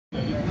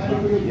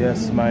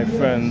Yes, my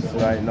friends,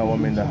 right now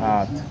I'm in the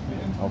heart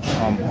of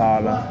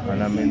Kampala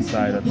and I'm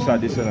inside a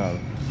traditional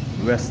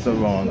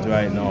restaurant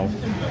right now,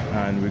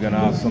 and we're gonna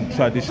have some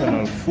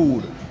traditional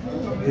food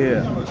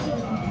here,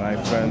 my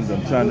friends.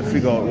 I'm trying to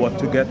figure out what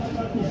to get,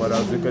 but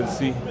as you can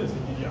see,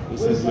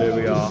 this is where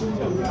we are.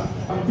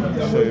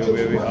 I'll show you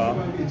where we are.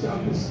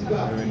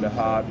 We're in the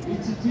heart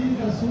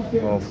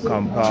of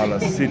Kampala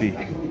City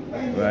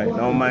right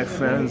now, my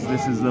friends.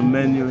 This is the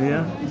menu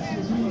here.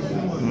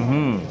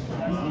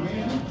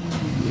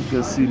 You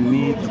can see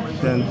meat,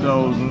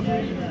 10,000,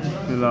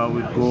 pilau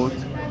with goat,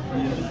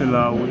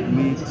 pilau with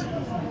meat,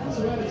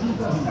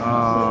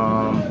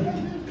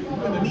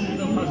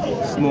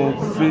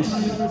 smoked fish,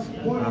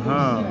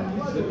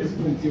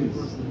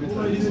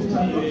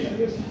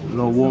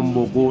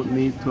 Lawombo goat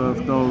meat,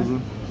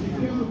 12,000.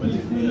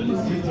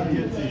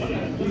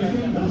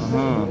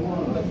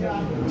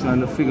 Trying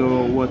to figure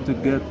out what to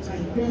get.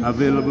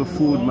 Available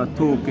food: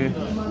 matoke,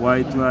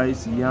 white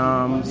rice,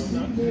 yams,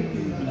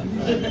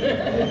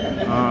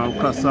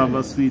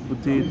 cassava, sweet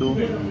potato,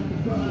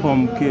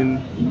 pumpkin,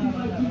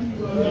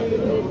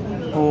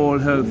 all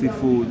healthy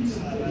foods,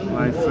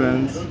 my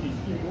friends.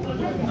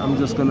 I'm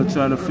just gonna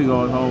try to figure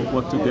out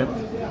what to get.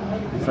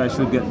 If I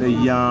should get the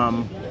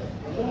yam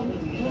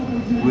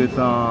with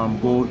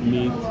goat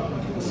meat,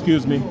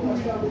 excuse me,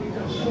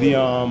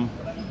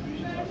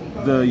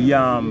 the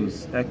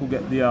yams. I could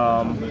get the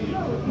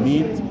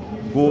meat,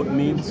 goat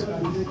meat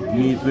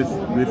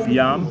with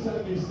yam.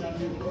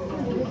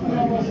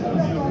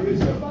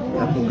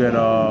 I could get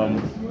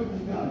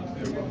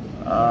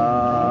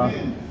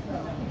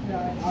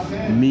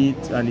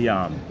meat and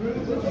yam.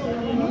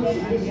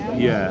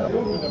 Yeah.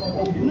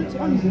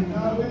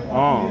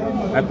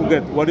 I could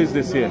get, what is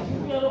this here?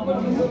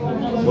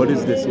 What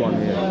is this one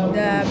here?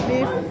 The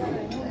beef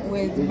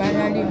with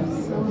banana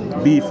leaves.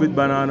 Beef with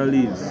banana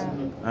leaves.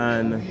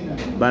 And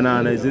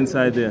banana is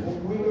inside there.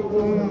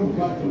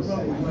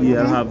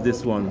 Yeah, I'll have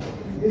this one.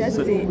 That's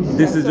so it.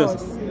 This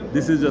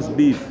is just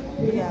beef.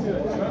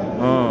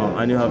 Yeah.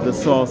 And you have the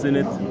sauce in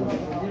it.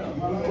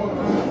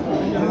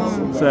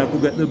 So I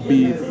could get the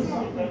beef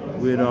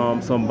with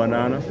some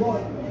banana.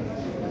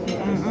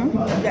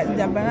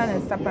 The banana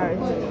is separate.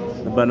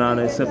 The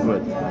banana is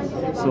separate.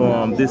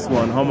 So this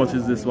one, how much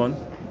is this one?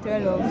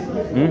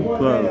 12.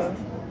 12.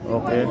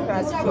 Okay.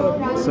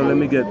 So let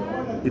me get,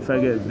 if I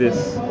get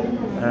this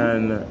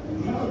and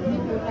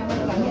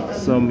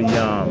some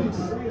yams.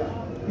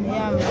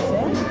 Yams,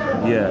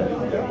 eh? Yeah.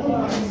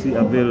 See,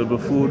 available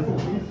food.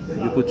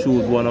 You could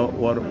choose one out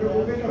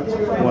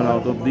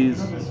of these.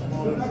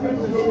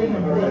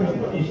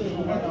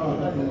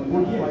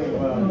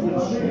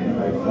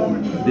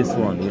 This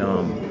one,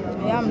 yam.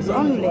 Yams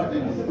only.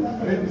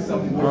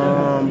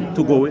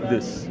 To go with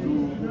this.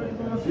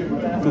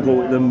 To go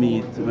with the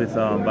meat with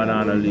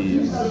banana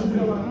leaves.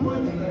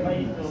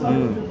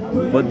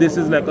 But this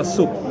is like a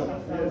soup.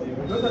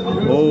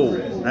 Oh,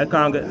 I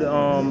can't get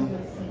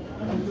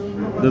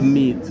the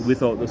meat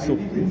without the soup.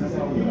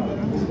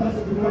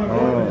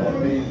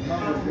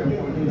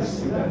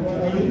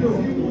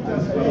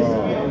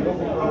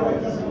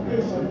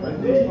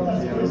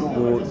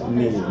 Goat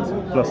meat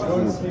plus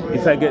food.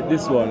 If I get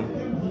this one,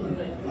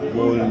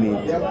 goat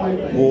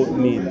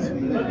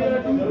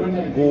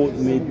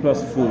meat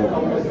plus food.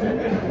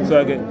 So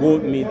I get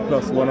goat meat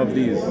plus one of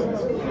these.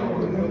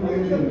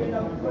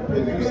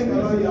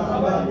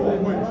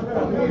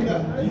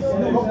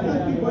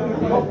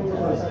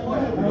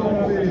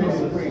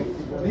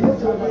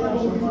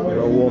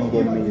 Lawombo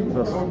meat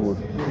plus food.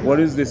 What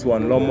is this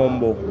one?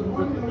 Lawombo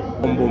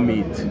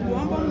meat.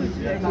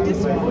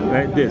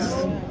 Like this.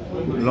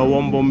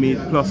 Lawombo meat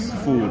plus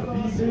food.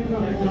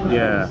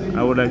 Yeah,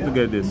 I would like to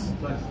get this.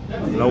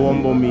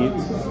 Lawombo meat.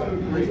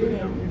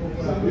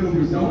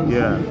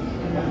 Yeah.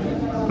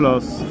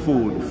 Plus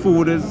food.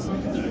 Food is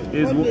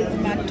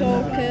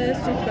matoke,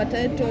 sweet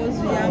potatoes,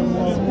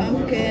 yams,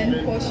 pumpkin,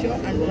 posho,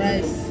 and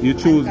rice. You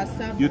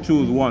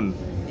choose one.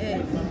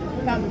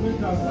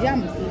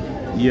 Yams.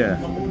 Yeah.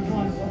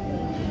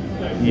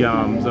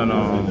 Yams and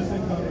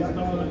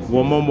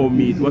wamombo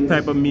meat. What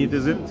type of meat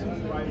is it?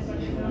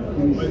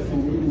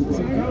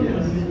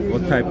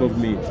 What type of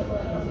meat?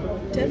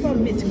 Type of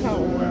meat,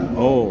 cow.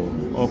 Oh,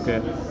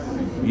 okay.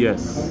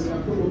 Yes.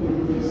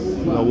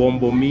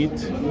 Wambo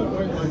meat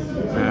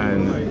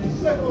and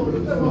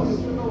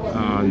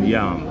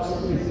yams.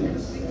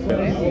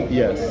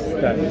 Yes,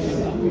 that is.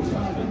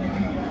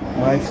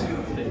 Right.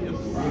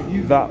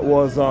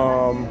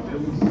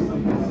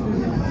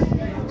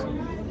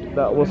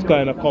 That was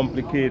kind of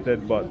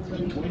complicated, but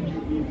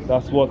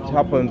that's what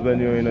happens when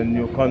you're in a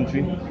new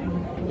country.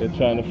 You're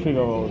trying to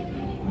figure out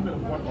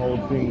how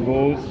things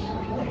goes.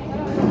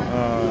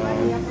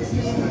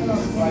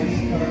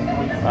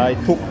 I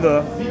took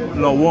the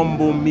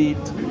Lawombo meat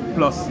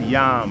plus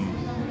yam.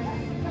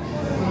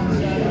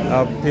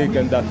 I've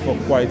taken that for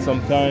quite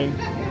some time,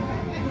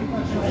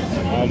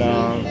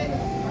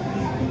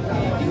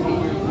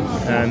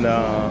 and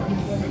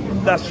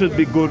that should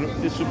be good.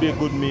 This should be a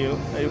good meal.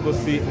 You can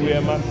see where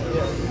I'm at.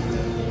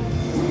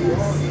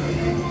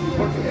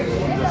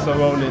 The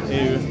surrounding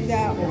area.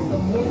 Yeah,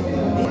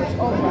 it's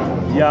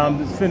over. Yeah, I'm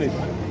just finished.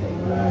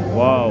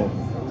 Wow.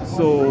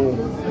 So,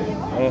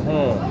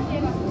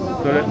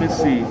 So let me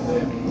see.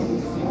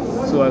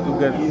 So I could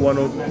get one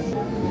of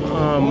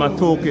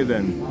matoke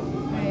then.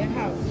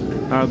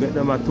 I'll get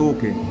the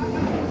matoke.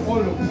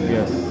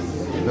 Yes,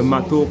 the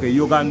matoke,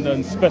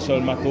 Ugandan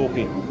special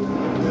matoke.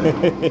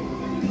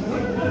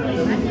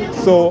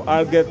 So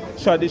I'll get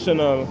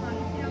traditional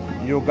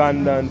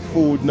Ugandan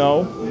food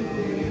now,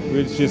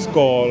 which is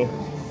called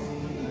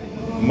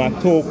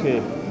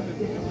matoke.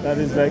 That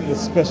is like the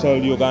special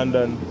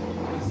Ugandan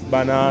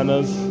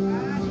bananas.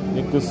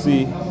 You could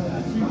see.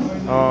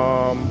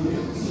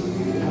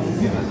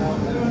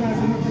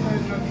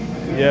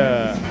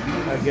 Yeah,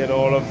 I get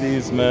all of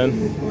these, man.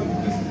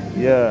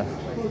 Yeah.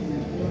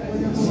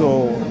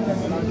 So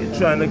you're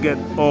trying to get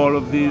all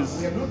of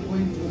these,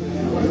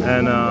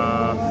 and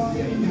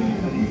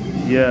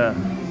yeah,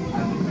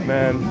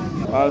 man.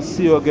 I'll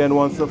see you again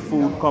once the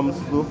food comes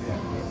through.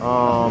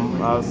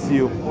 I'll see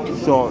you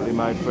shortly,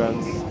 my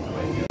friends.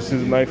 This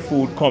is my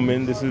food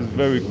coming. This is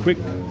very quick.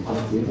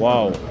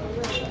 Wow.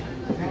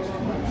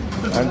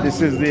 And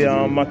this is the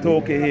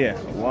matoke here.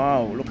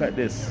 Wow, look at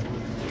this.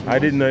 I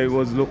didn't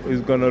know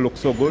it's gonna look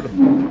so good.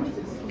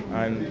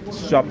 And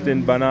chopped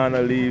in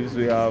banana leaves.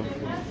 We have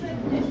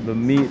the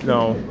meat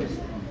now.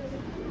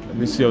 Let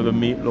me see how the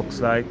meat looks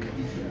like.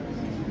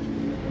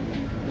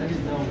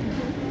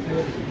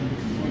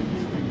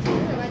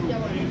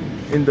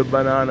 In the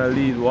banana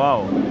leaves.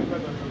 Wow.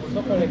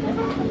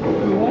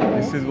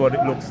 This is what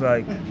it looks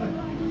like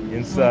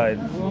inside.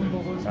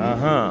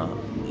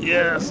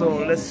 Yeah, so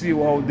let's see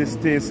how this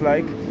tastes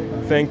like.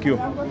 Thank you.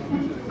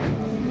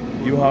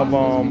 You have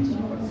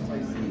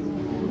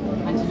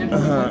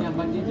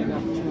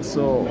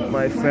so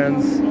my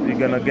friends, we're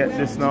gonna get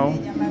this now.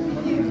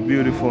 It's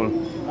beautiful.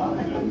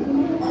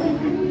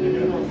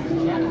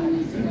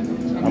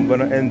 I'm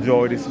gonna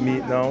enjoy this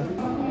meat now.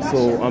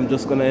 So I'm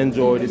just gonna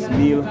enjoy this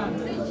meal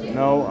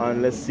now,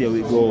 and let's see how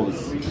it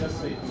goes.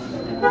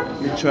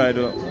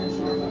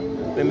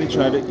 Let me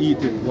try to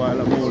eat it while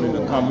I'm holding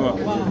the camera.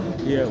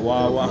 Yeah,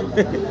 wow.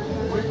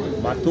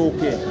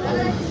 Matoke.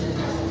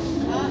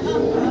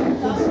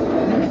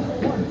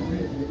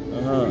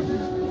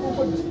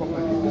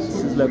 This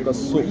is like a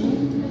soup.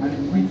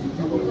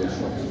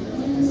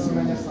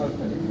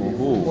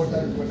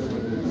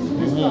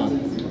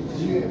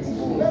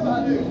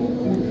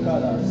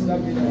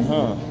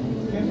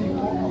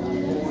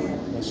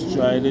 Let's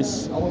try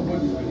this.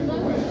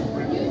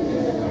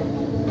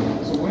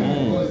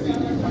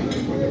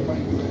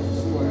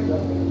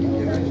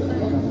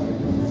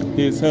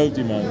 It's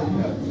healthy, man.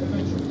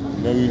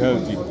 Very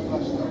healthy.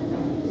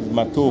 It's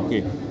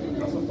matoke.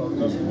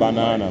 It's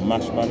banana,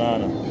 mashed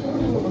banana.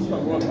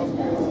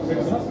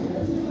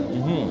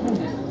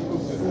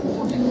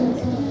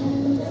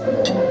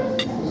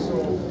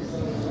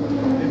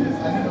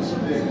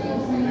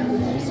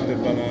 This is the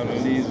banana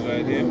leaves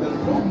right here.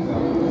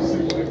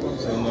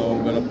 So now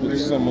I'm gonna put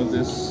some of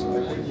this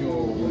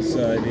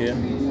inside here.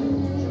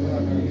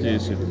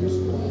 Taste it.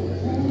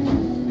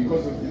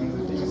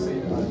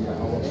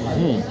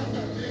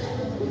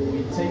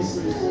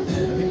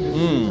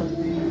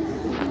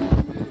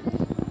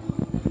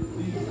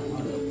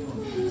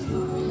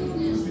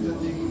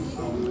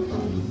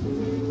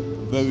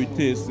 Very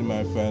tasty,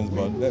 my friends,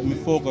 but let me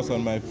focus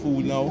on my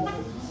food now,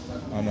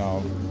 and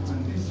I'll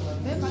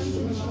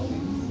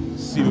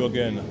see you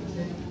again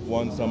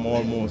once I'm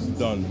almost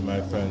done,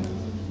 my friend.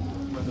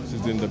 This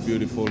is in the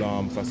beautiful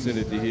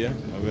facility here,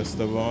 a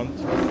restaurant.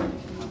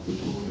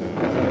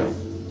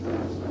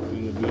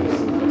 In the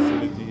beautiful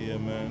facility here,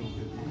 man.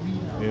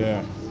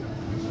 Yeah.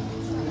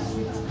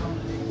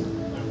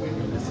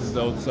 This is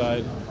the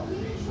outside.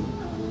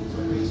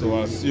 So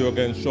I'll see you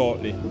again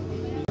shortly.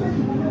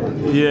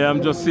 Yeah,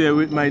 I'm just here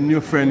with my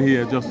new friend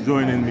here, just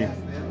joining me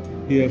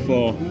here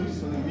for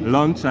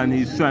lunch, and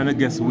he's trying to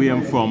guess where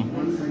I'm from.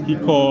 He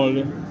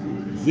called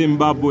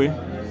Zimbabwe,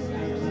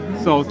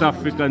 South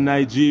Africa,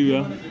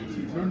 Nigeria,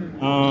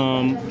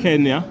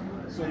 Kenya.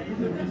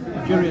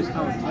 Nigeria is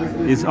out.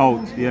 It's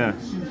out, yeah.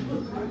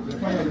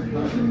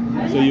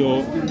 So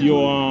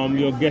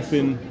you're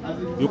guessing.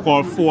 You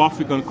call 4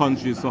 African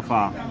countries so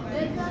far.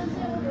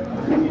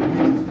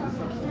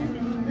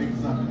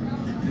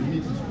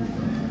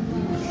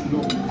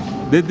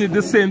 They did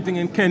the same thing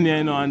in Kenya,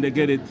 you know, and they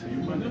get it.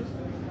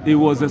 It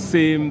was the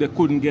same. They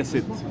couldn't guess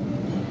it.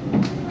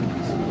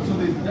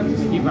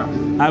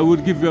 I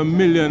would give you 1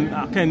 million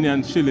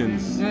Kenyan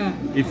shillings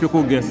if you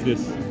could guess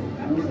this.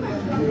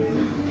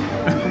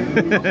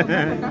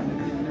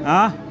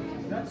 Huh?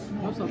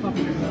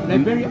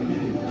 Liberia?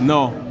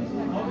 No.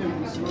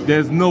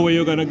 There's no way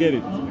you're gonna get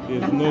it.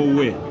 There's no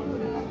way.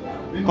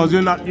 Because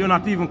you're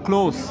not even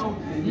close.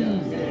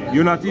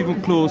 You're not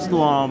even close to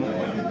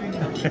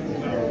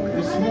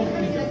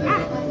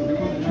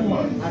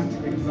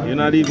You're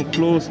not even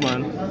close,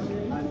 man.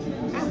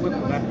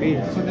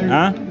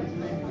 Huh?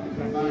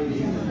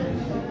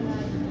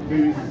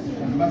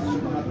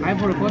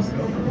 Ivory Coast?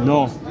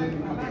 No.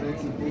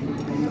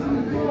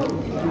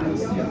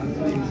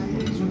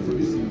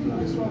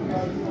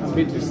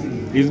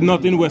 It's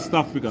not in West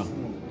Africa.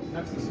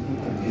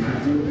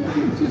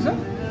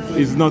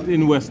 It's not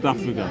in West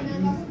Africa.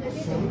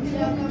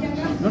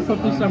 Not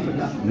from East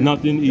Africa.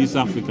 Not in East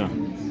Africa.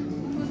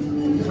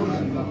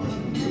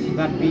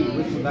 That be,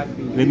 which would that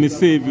be? Let me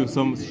save you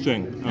some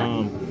strength.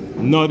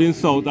 Not in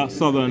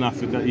Southern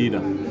Africa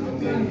either.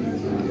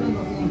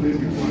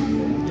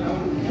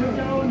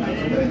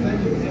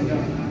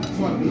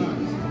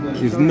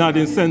 It's not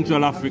in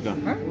Central Africa.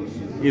 Huh?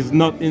 It's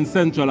not in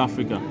Central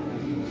Africa.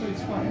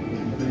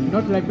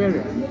 Not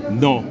Liberia.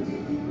 No.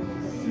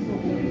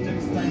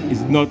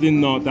 It's not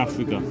in North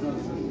Africa.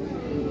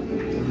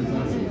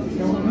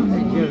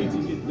 Nigeria.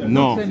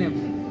 No. Senegal.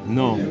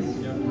 No.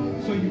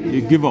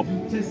 You give up.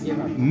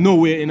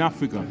 Nowhere in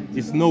Africa.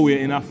 It's nowhere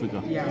in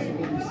Africa. Yeah.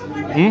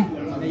 Hmm?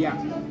 Yeah.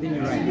 Then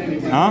you're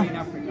right. Huh? In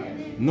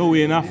Africa.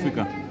 Nowhere in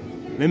Africa.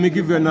 Let me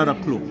give you another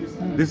clue.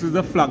 This is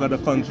the flag of the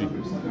country.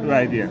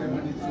 Right here.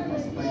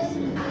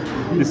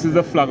 This is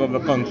the flag of the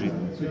country.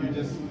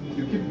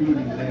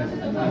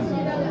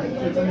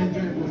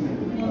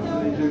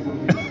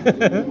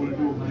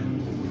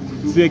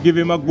 So you give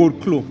him a good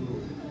clue.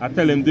 I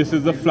tell him this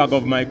is the flag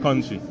of my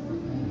country.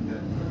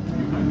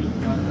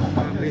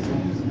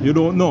 You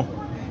don't know.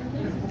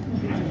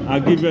 I'll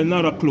give you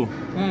another clue.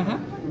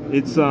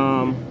 It's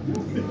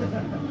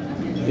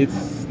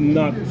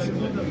not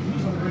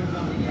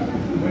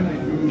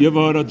you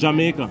ever heard of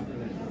Jamaica?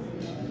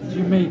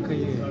 Jamaica,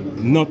 yeah.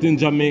 Not in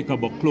Jamaica,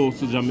 but close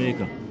to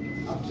Jamaica.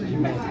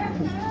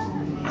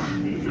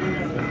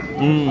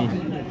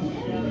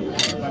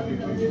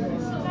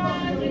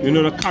 You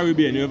know the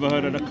Caribbean, you ever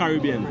heard of the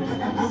Caribbean?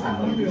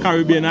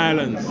 Caribbean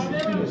islands.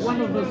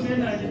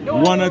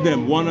 One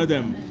of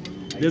them.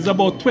 There's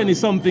about 20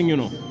 something, you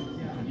know.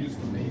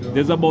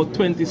 There's about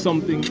 20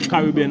 something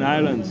Caribbean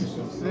islands.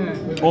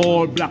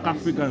 All black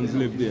Africans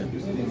live there.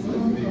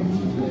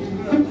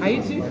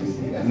 Haiti?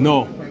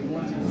 No.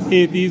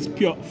 Haiti is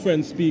pure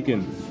French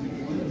speaking.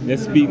 They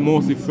speak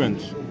mostly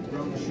French.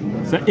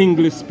 It's an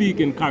English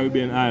speaking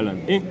Caribbean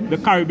island. The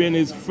Caribbean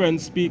is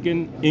French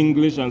speaking,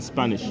 English and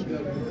Spanish.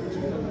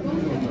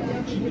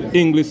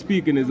 English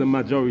speaking is a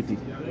majority.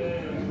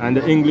 And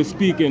the English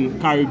speaking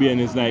Caribbean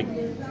is like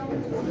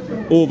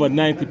over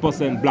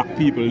 90% black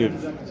people live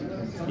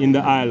in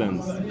the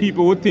islands.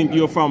 People would think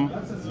you're from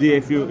there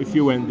if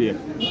you went there.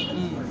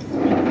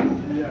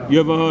 You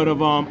ever heard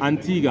of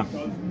Antigua?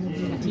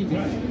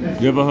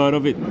 You ever heard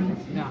of it?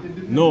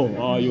 No,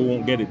 or you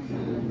won't get it.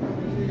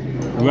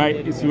 Right,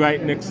 it's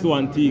right next to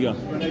Antigua.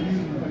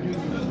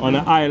 On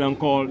an island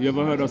called, you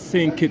ever heard of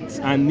St. Kitts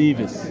and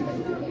Nevis?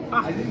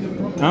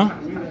 Huh?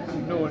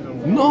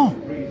 No.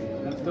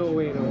 No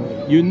way, no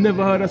way. You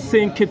never heard of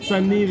St. Kitts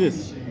and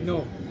Nevis?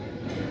 No.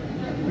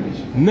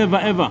 Never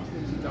ever?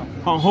 No.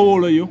 How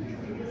old are you?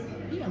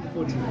 Yeah, I'm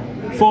 40.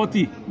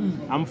 40?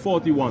 I'm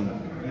 41.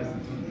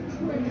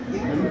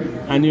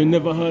 And you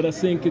never heard of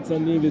St. Kitts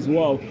and Nevis?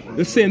 Wow.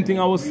 The same thing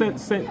I was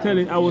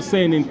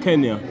saying in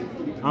Kenya.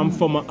 I'm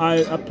from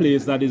a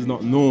place that is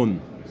not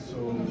known.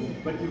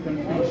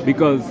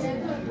 Because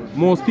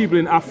most people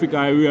in Africa,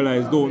 I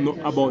realize, don't know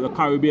about the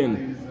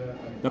Caribbean.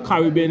 The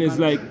Caribbean is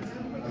like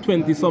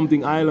 20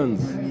 something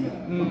islands.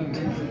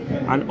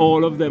 And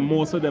all of them,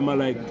 most of them are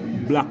like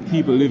black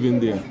people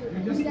living there.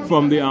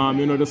 From the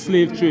you know, the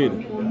slave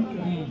trade.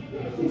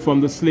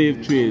 From the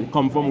slave trade,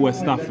 come from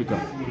West Africa.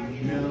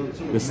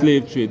 The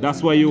slave trade.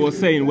 That's why you were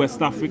saying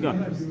West Africa.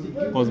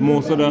 Because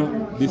most of the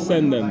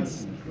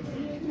descendants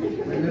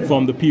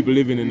from the people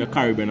living in the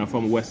Caribbean are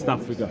from West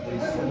Africa.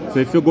 So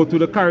if you go to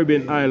the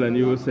Caribbean island,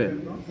 you will say,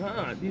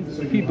 these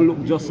people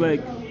look just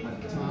like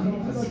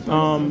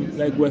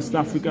West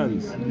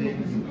Africans.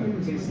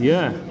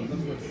 Yeah.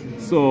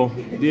 So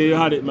there you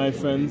had it, my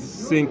friends.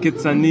 St.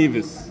 Kitts and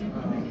Nevis.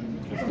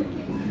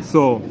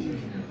 So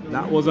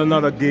that was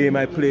another game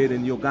I played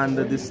in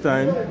Uganda this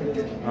time.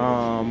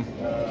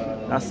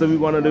 That's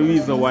one of the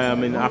reasons why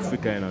I'm in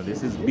Africa. You know,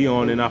 this is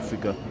Bjorn in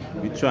Africa.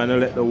 We're trying to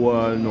let the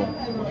world know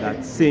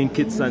that St.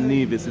 Kitts and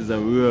Nevis is a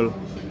real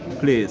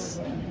place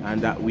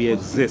and that we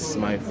exist,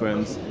 my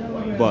friends.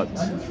 But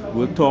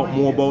we'll talk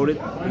more about it.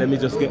 Let me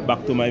just get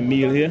back to my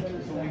meal here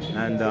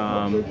and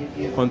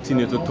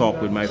continue to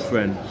talk with my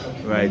friend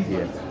right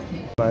here.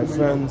 My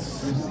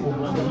friends,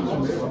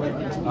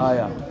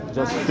 I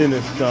just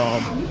finished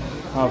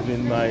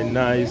having my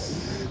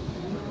nice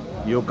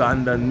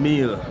Ugandan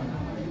meal.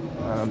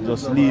 I'm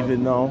just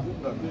leaving now,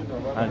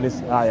 and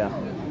it's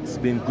it's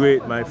been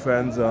great, my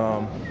friends.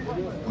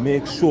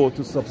 Make sure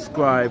to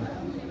subscribe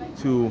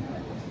to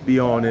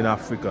Bjorn in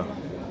Africa,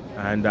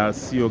 and I'll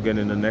see you again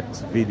in the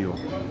next video.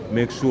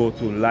 Make sure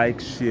to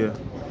like, share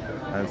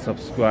and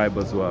subscribe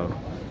as well.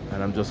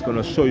 And I'm just going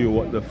to show you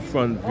what the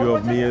front view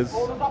of me is.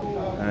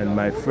 And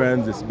my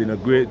friends, it's been a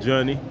great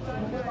journey.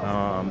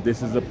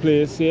 This is the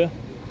place here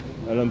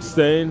that I'm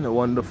staying. The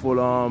wonderful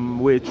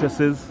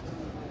waitresses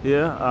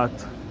here at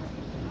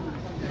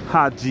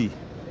Haji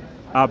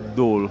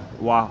Abdul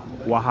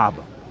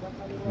Wahab.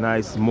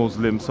 Nice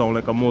Muslim, sound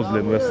like a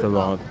Muslim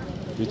restaurant,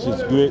 which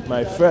is great,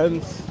 my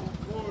friends.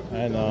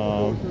 And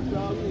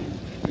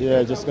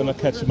yeah, just gonna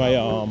catch my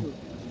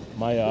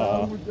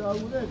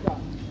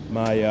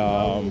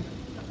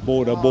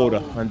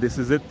border, and this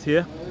is it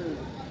here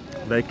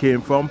that I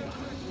came from.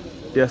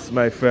 Yes,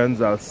 my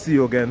friends, I'll see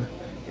you again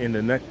in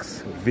the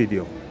next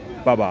video.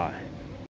 Bye bye.